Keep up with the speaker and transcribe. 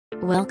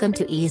Welcome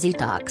to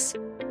EasyTox.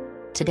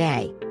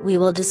 Today, we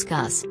will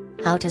discuss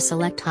how to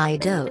select high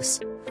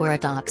dose for a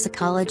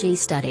toxicology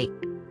study.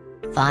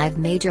 5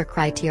 major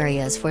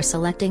criteria for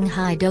selecting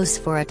high dose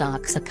for a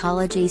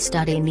toxicology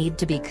study need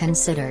to be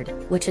considered,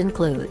 which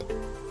include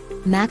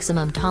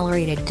maximum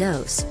tolerated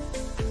dose,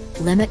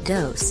 limit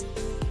dose,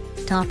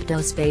 top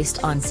dose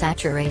based on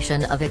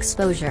saturation of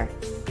exposure,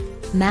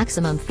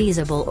 maximum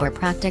feasible or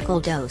practical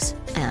dose,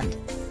 and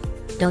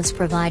dose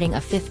providing a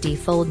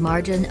 50-fold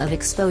margin of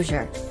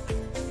exposure.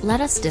 Let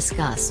us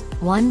discuss,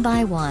 one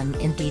by one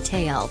in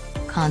detail,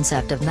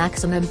 concept of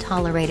maximum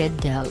tolerated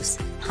dose.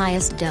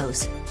 Highest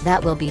dose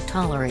that will be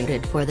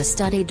tolerated for the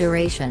study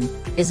duration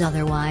is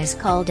otherwise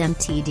called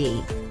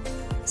MTD.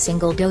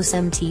 Single dose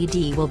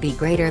MTD will be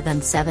greater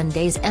than 7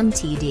 days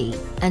MTD,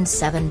 and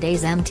 7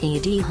 days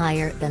MTD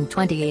higher than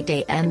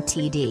 28-day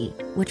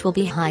MTD, which will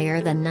be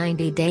higher than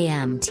 90-day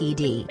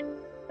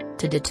MTD.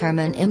 To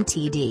determine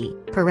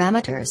MTD,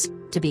 parameters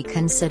to be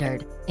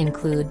considered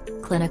include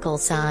clinical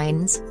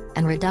signs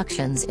and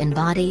reductions in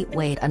body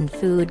weight and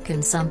food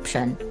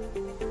consumption.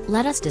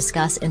 Let us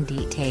discuss in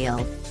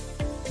detail.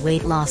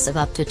 Weight loss of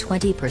up to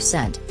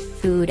 20%,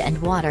 food and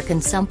water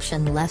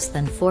consumption less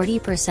than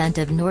 40%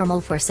 of normal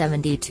for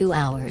 72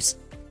 hours.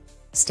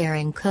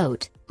 Staring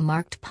coat,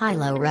 marked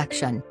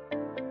piloerection.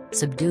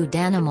 Subdued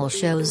animal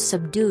shows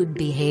subdued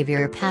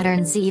behavior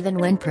patterns even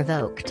when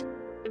provoked.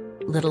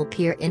 Little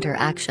peer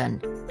interaction.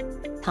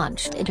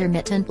 Punched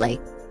intermittently.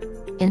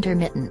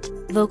 Intermittent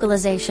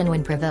vocalization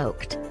when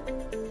provoked.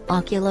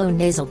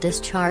 Oculonasal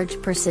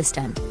discharge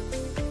persistent.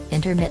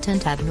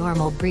 Intermittent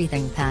abnormal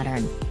breathing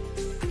pattern.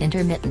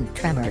 Intermittent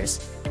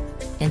tremors.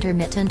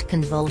 Intermittent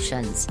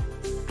convulsions.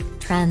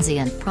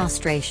 Transient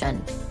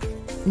prostration.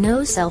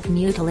 No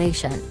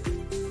self-mutilation.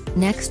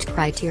 Next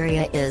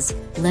criteria is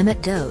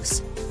limit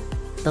dose.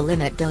 The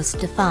limit dose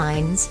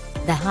defines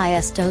the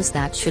highest dose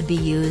that should be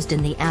used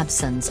in the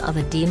absence of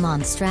a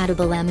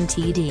demonstrable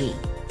MTD.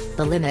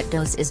 The limit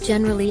dose is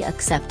generally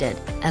accepted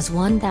as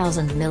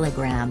 1000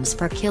 mg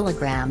per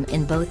kilogram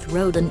in both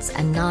rodents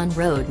and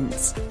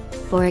non-rodents.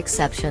 For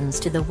exceptions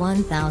to the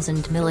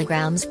 1000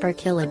 mg per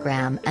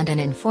kilogram and an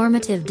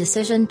informative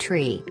decision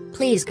tree,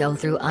 please go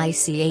through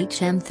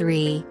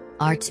ICHM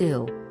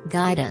 3R2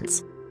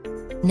 guidance.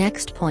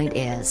 Next point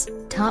is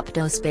top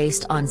dose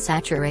based on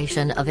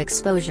saturation of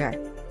exposure.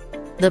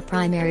 The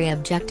primary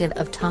objective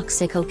of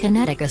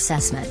toxicokinetic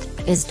assessment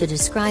is to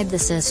describe the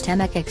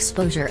systemic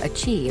exposure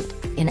achieved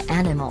in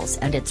animals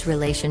and its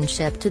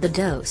relationship to the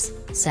dose,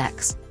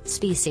 sex,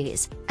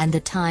 species, and the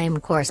time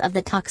course of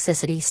the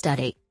toxicity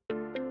study.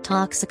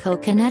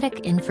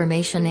 Toxicokinetic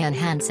information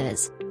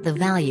enhances the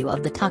value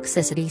of the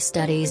toxicity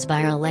studies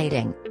by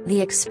relating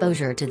the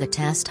exposure to the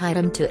test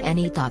item to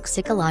any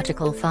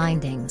toxicological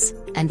findings,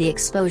 and the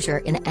exposure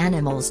in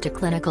animals to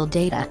clinical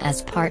data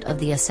as part of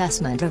the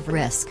assessment of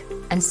risk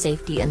and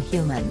safety in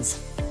humans.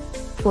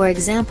 For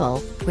example,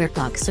 where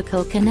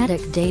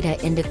toxicokinetic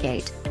data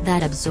indicate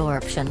that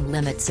absorption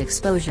limits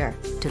exposure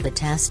to the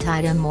test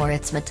item or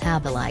its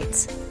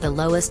metabolites, the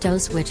lowest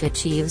dose which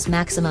achieves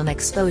maximum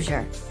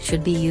exposure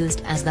should be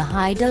used as the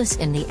high dose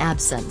in the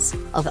absence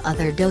of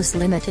other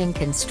dose-limiting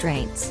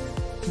constraints.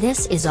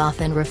 This is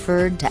often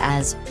referred to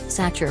as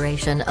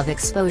saturation of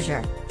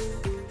exposure.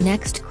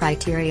 Next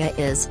criteria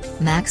is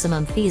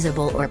maximum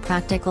feasible or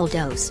practical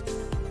dose.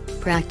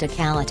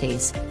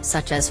 Practicalities,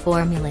 such as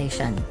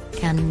formulation,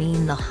 can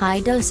mean the high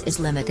dose is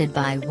limited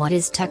by what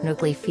is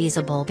technically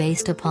feasible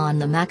based upon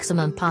the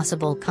maximum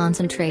possible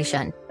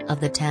concentration of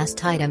the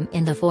test item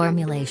in the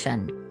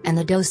formulation, and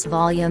the dose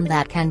volume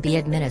that can be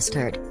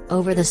administered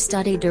over the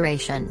study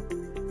duration.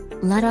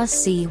 Let us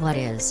see what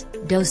is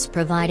dose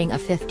providing a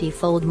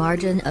 50-fold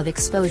margin of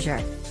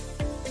exposure.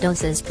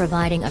 Doses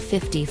providing a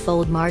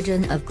 50-fold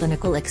margin of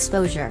clinical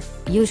exposure,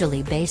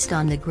 usually based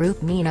on the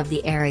group mean of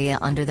the area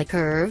under the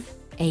curve,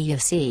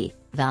 AUC,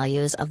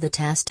 values of the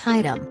test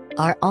item,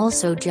 are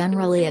also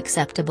generally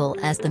acceptable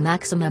as the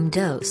maximum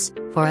dose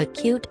for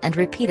acute and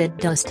repeated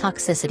dose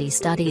toxicity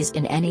studies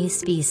in any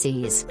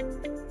species.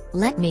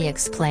 Let me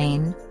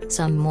explain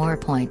some more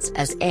points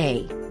as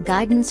a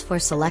guidance for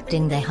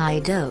selecting the high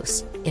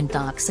dose in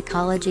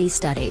toxicology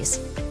studies.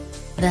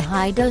 The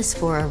high dose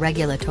for a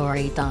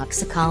regulatory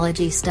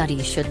toxicology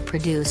study should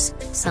produce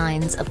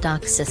signs of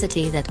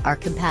toxicity that are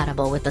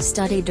compatible with the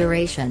study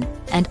duration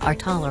and are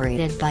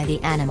tolerated by the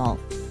animal.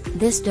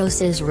 This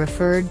dose is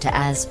referred to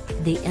as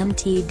the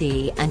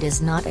MTD and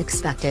is not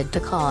expected to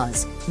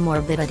cause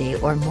morbidity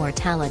or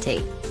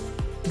mortality.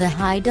 The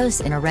high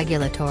dose in a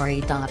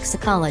regulatory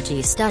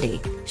toxicology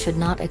study should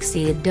not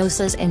exceed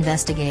doses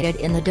investigated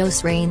in the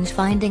dose range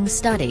finding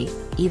study,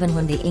 even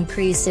when the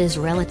increase is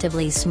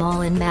relatively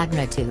small in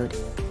magnitude.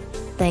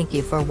 Thank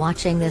you for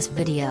watching this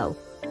video.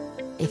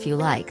 If you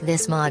like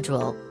this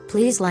module,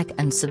 please like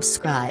and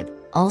subscribe.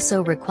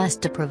 Also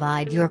request to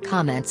provide your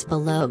comments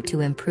below to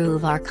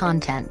improve our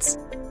contents.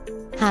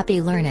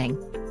 Happy learning!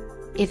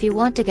 If you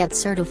want to get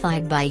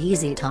certified by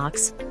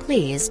EasyTox,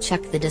 please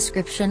check the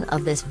description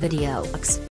of this video.